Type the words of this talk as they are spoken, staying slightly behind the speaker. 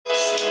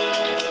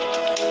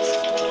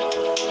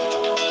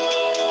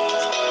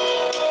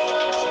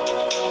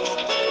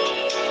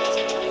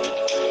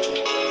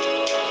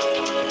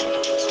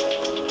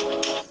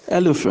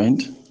Hello,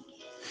 friend.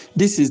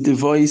 This is the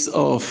voice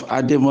of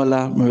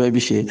Ademola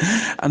Morebise,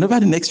 and over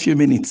the next few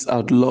minutes,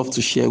 I'd love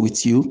to share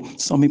with you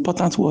some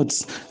important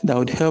words that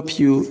would help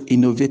you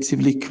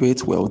innovatively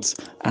create wealth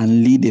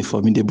and lead a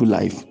formidable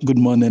life. Good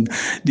morning.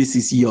 This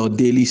is your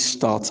daily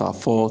starter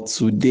for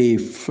today,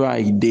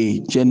 Friday,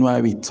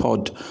 January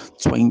 3rd,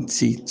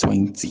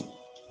 2020.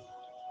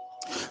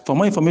 For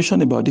more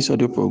information about this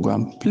audio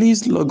program,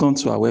 please log on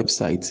to our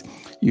website.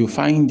 You'll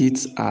find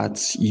it at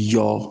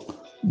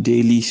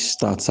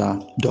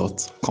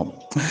yourdailystarter.com.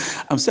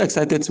 I'm so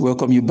excited to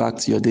welcome you back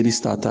to your Daily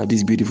Starter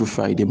this beautiful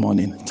Friday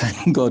morning.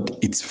 Thank God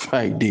it's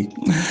Friday.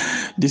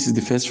 This is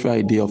the first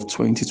Friday of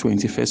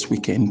 2020, first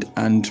weekend.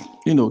 And,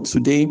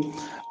 today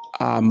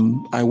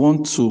I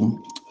want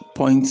to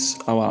point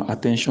our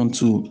attention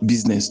to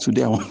business.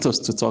 Today I want us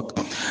to talk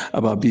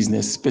about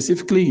business.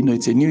 Specifically,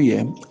 it's a new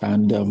year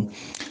and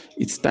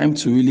it's time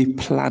to really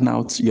plan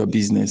out your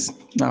business.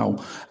 Now,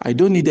 I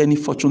don't need any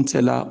fortune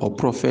teller or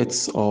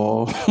prophets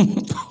or,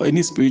 or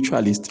any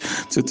spiritualist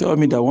to tell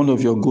me that one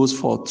of your goals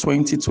for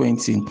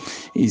 2020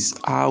 is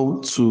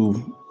how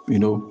to,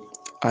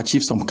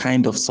 achieve some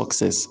kind of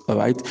success, all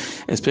right?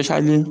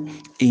 Especially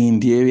in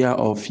the area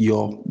of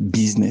your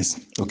business,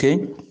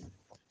 okay?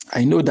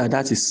 I know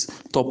that is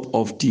top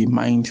of the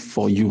mind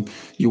for you.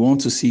 You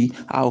want to see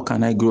how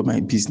can I grow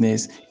my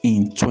business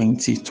in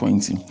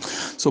 2020.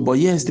 So, but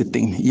here's the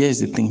thing. You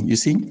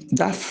see,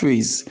 that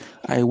phrase,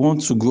 I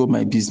want to grow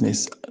my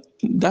business,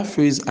 that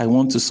phrase, I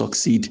want to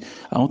succeed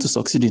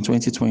in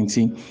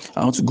 2020,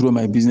 I want to grow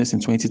my business in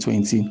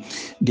 2020,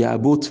 they are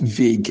both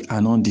vague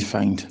and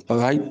undefined, all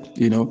right?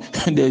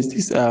 There's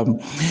this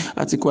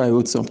article I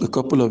wrote a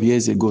couple of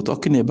years ago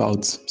talking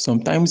about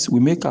sometimes we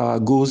make our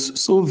goals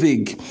so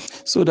vague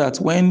so that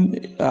when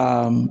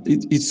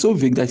it's so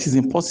vague that it's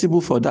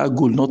impossible for that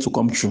goal not to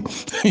come true.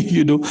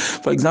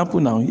 For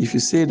example, now, if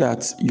you say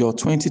that your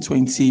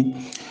 2020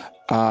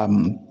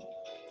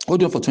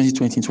 hold on for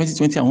 2020. In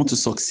 2020, I want to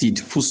succeed,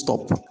 full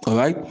stop, all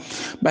right?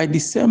 By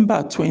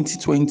December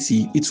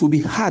 2020, it will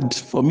be hard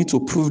for me to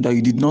prove that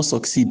you did not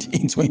succeed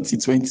in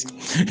 2020.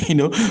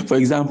 For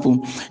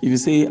example, if you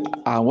say,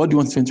 what do you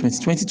want in 2020?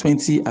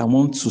 2020, I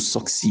want to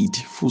succeed,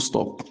 full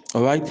stop,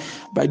 all right?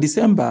 By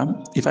December,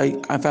 if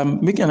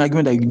I'm making an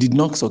argument that you did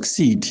not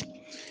succeed,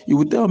 you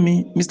would tell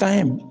me, Mr.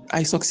 M,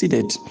 I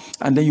succeeded.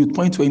 And then you'd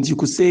point to it, you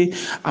could say,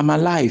 I'm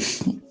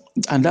alive.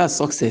 And that's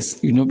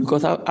success,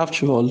 because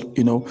after all,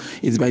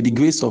 it's by the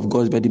grace of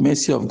God, by the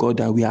mercy of God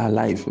that we are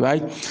alive,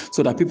 right?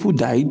 So that people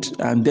died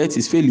and death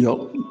is failure,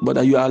 but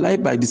that you are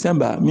alive by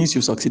December means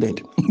you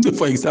succeeded.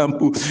 For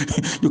example,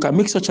 you can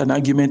make such an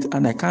argument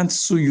and I can't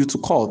sue you to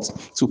court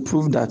to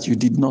prove that you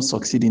did not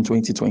succeed in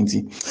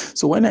 2020.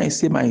 So when I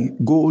say my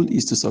goal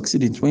is to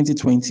succeed in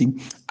 2020,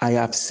 I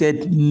have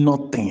said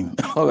nothing,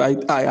 all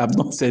right? I have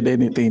not said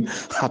anything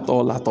at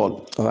all,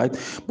 all right?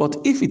 But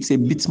if it's a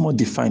bit more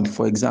defined,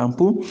 for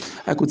example,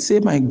 I could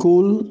say my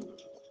goal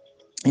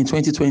in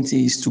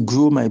 2020 is to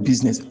grow my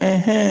business.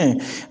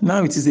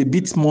 Now it is a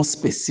bit more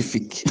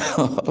specific,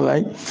 all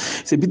right?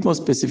 It's a bit more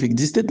specific.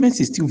 The statement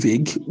is still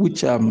vague,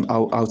 which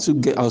I'll also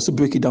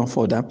break it down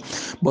further.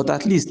 But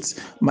at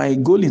least my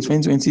goal in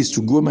 2020 is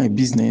to grow my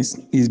business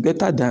is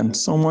better than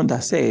someone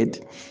that said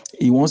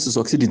he wants to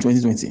succeed in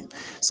 2020.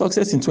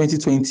 Success in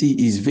 2020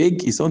 is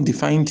vague, it's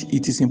undefined.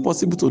 It is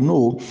impossible to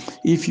know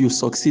if you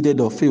succeeded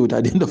or failed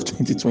at the end of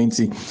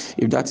 2020,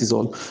 if that is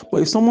all.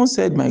 But if someone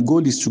said my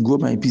goal is to grow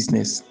my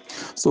business,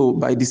 so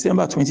by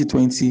December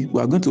 2020, we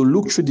are going to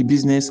look through the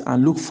business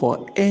and look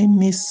for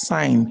any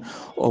sign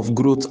of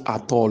growth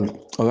at all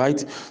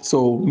right?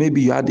 So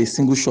maybe you had a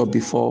single shop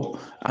before,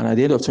 and at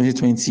the end of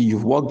 2020,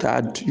 you've worked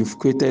hard, you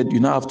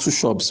now have 2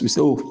 shops. We say,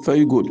 oh,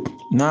 very good.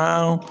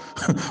 Now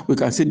we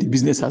can say the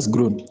business has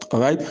grown, all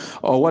right?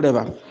 Or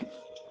whatever.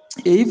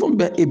 A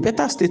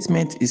better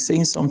statement is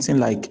saying something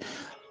like,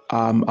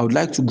 I would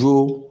like to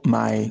grow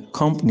my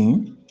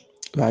company,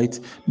 right,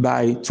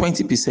 by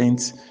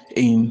 20%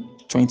 in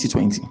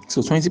 2020.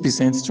 So 20%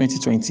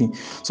 2020.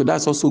 So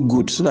that's also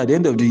good. So that at the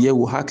end of the year,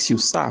 we'll ask you,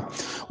 sir,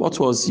 what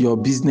was your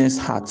business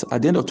at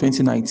the end of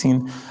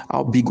 2019?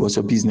 How big was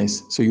your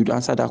business? So you'd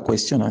answer that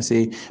question and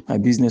say, my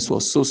business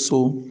was so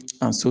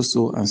and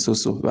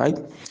so, right?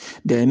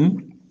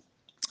 Then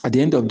at the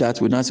end of that,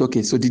 we'll now say,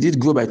 okay, so did it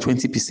grow by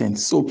 20%?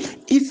 So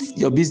if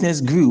your business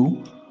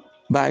grew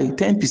by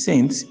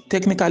 10%,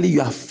 technically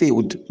you have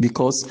failed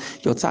because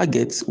your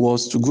target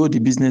was to grow the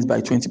business by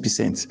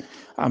 20%.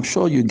 I'm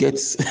sure you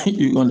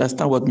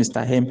understand what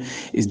Mr. M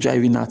is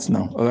driving at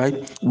now, all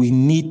right? We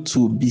need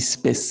to be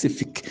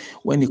specific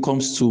when it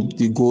comes to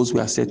the goals we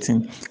are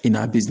setting in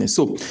our business.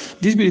 So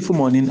this beautiful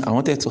morning, I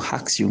wanted to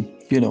ask you,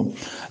 can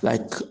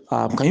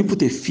you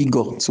put a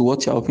figure to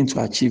what you're hoping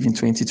to achieve in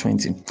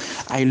 2020?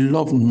 I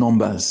love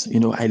numbers,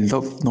 I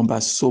love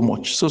numbers so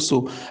much.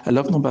 I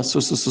love numbers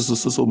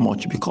so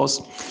much because,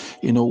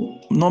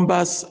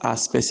 numbers are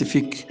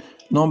specific.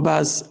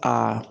 Numbers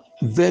are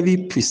very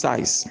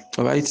precise.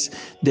 All right,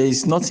 there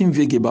is nothing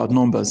vague about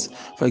numbers.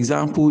 For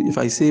example, if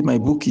I say my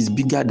book is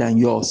bigger than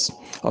yours,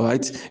 all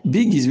right,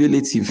 big is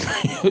relative.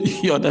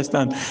 You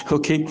understand?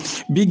 Okay,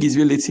 big is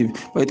relative.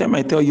 By the time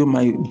I tell you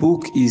my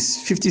book is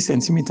 50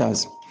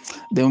 centimeters,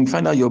 then we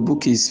find out your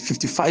book is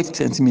 55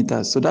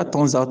 centimeters. So that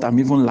turns out I'm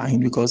even lying,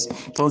 because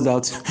it turns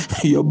out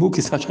your book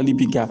is actually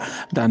bigger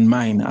than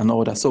mine and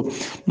all that. So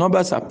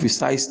numbers are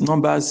precise.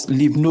 Numbers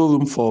leave no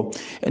room for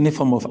any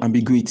form of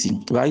ambiguity,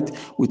 right?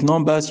 With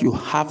numbers, you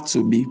have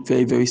to be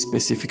very, very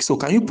specific. So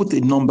can you put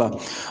a number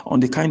on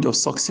the kind of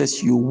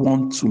success you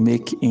want to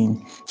make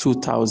in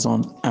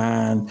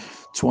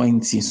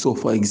 2020? So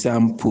for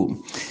example,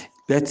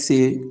 let's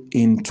say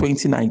in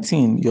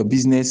 2019, your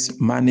business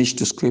managed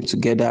to scrape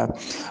together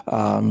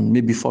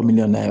maybe 4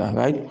 million naira,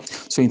 right?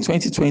 So in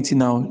 2020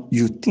 now,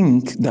 you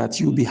think that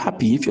you'll be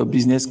happy if your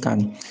business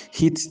can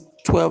hit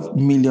 12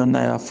 million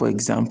naira, for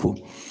example.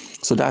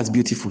 So that's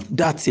beautiful.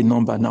 That's a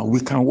number now. We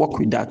can work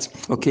with that.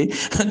 Okay,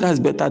 that's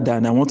better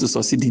than I want to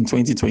succeed in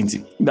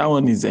 2020. That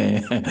one is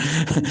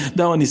that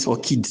one is for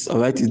kids. All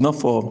right, it's not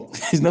for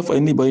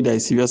anybody that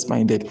is serious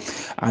minded.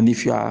 And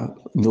if you are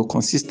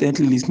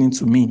consistently listening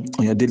to me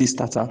on your daily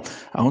starter,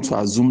 I want to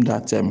assume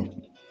that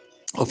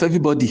of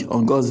everybody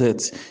on God's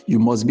earth, you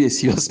must be a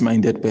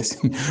serious-minded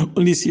person.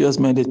 Only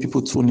serious-minded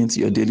people tune into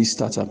your daily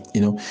starter.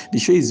 The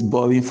show is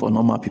boring for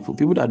normal people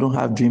that don't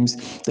have dreams,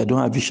 that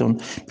don't have vision,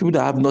 people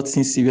that have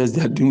nothing serious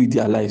they are doing with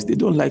their lives. They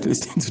don't like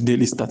listening to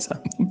daily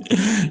starter.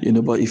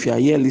 But if you are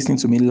here listening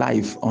to me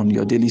live on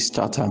your daily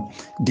starter,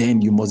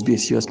 then you must be a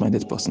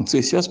serious-minded person. So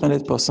a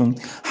serious-minded person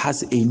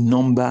has a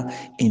number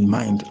in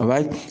mind. All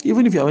right.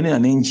 Even if you are running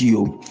an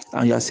NGO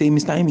and you are saying,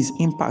 Mr. M is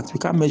impact, we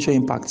can't measure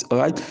impact. All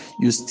right.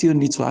 You still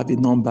need to have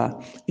a number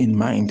in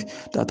mind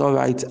that, all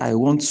right, I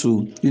want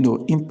to,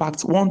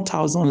 impact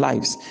 1,000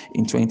 lives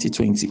in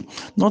 2020.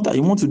 Not that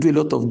you want to do a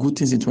lot of good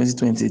things in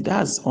 2020.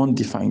 That's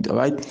undefined. All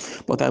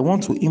right. But I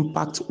want to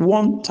impact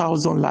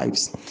 1,000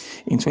 lives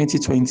in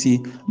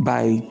 2020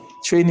 by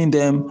training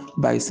them,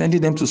 by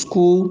sending them to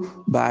school,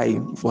 by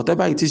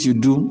whatever it is you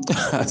do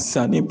as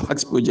an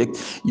impact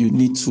project. You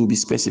need to be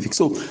specific.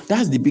 So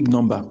that's the big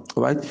number.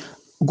 All right.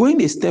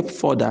 Going a step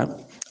further,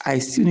 I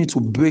still need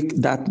to break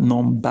that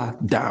number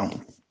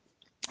down.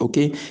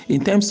 Okay,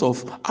 in terms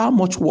of how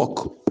much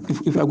work,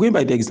 if we're going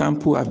by the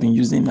example I've been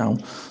using now,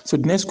 so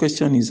the next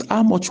question is,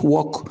 how much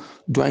work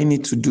do I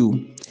need to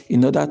do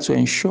in order to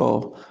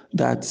ensure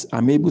that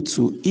I'm able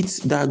to hit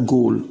that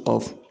goal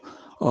of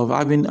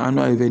having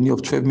annual revenue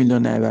of 12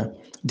 million naira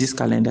this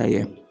calendar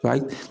year,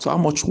 right? So how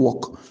much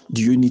work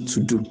do you need to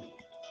do?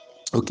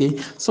 Okay,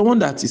 someone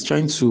that is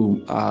trying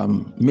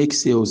to make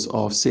sales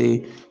of,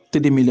 say,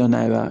 30 million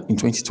naira in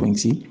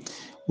 2020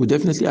 will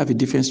definitely have a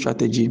different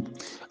strategy,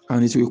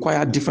 and it will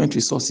require different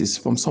resources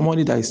from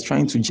somebody that is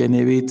trying to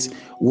generate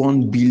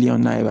 1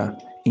 billion naira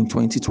in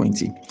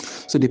 2020.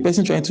 So the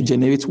person trying to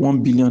generate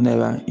 1 billion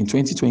naira in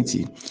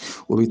 2020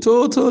 will be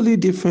totally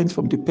different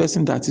from the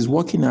person that is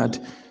working at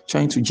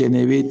trying to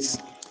generate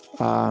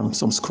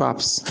some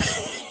scraps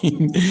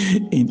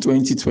in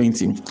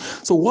 2020.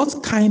 So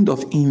what kind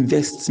of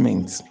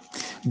investment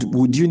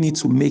would you need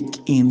to make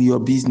in your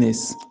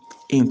business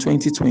in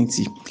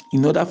 2020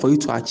 in order for you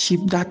to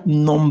achieve that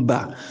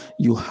number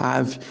you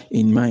have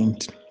in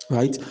mind,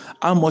 right?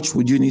 How much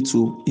would you need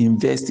to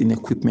invest in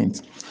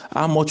equipment?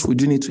 How much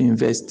would you need to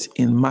invest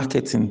in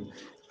marketing,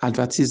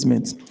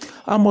 advertisement?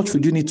 How much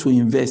would you need to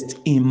invest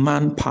in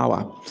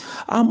manpower?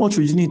 How much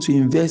would you need to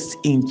invest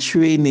in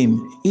training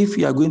if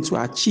you are going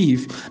to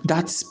achieve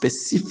that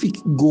specific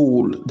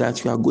goal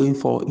that you are going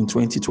for in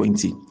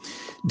 2020?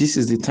 This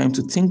is the time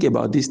to think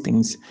about these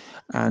things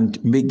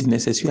and make the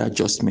necessary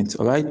adjustments.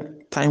 All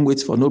right? Time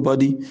waits for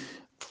nobody.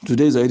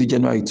 Today is already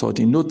January 3rd.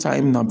 In no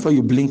time now, before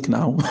you blink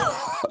now,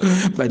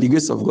 by the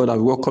grace of God,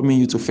 I'm welcoming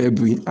you to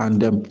February,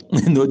 and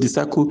the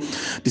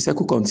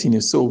circle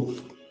continues. So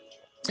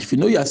if you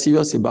know you are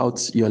serious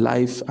about your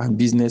life and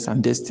business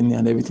and destiny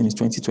and everything in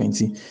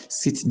 2020,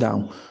 sit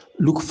down.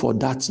 Look for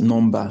that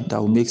number that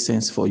will make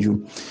sense for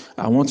you.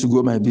 I want to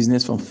grow my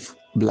business from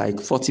like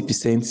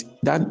 40%.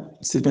 That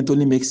statement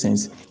only makes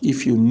sense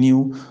if you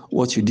knew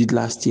what you did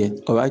last year.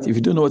 All right. If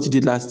you don't know what you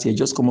did last year,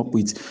 just come up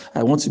with,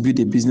 I want to build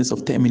a business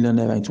of 10 million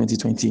naira in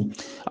 2020.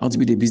 I want to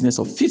build a business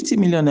of 50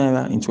 million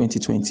naira in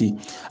 2020,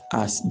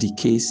 as the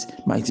case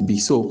might be.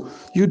 So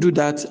you do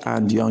that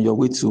and you're on your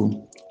way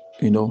to,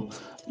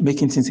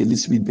 making things a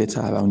little bit better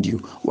around you.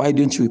 Why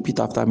don't you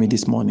repeat after me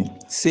this morning?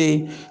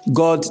 Say,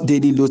 God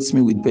daily loads me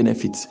with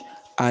benefits.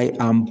 I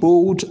am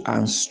bold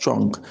and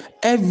strong.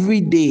 Every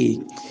day,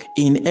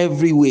 in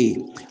every way,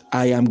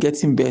 I am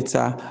getting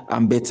better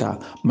and better.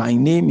 My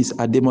name is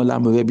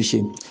Ademola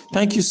Morebise.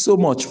 Thank you so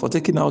much for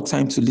taking out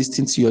time to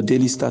listen to your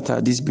daily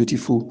starter this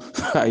beautiful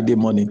Friday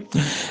morning.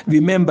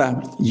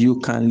 Remember, you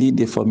can lead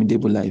a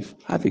formidable life.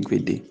 Have a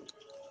great day.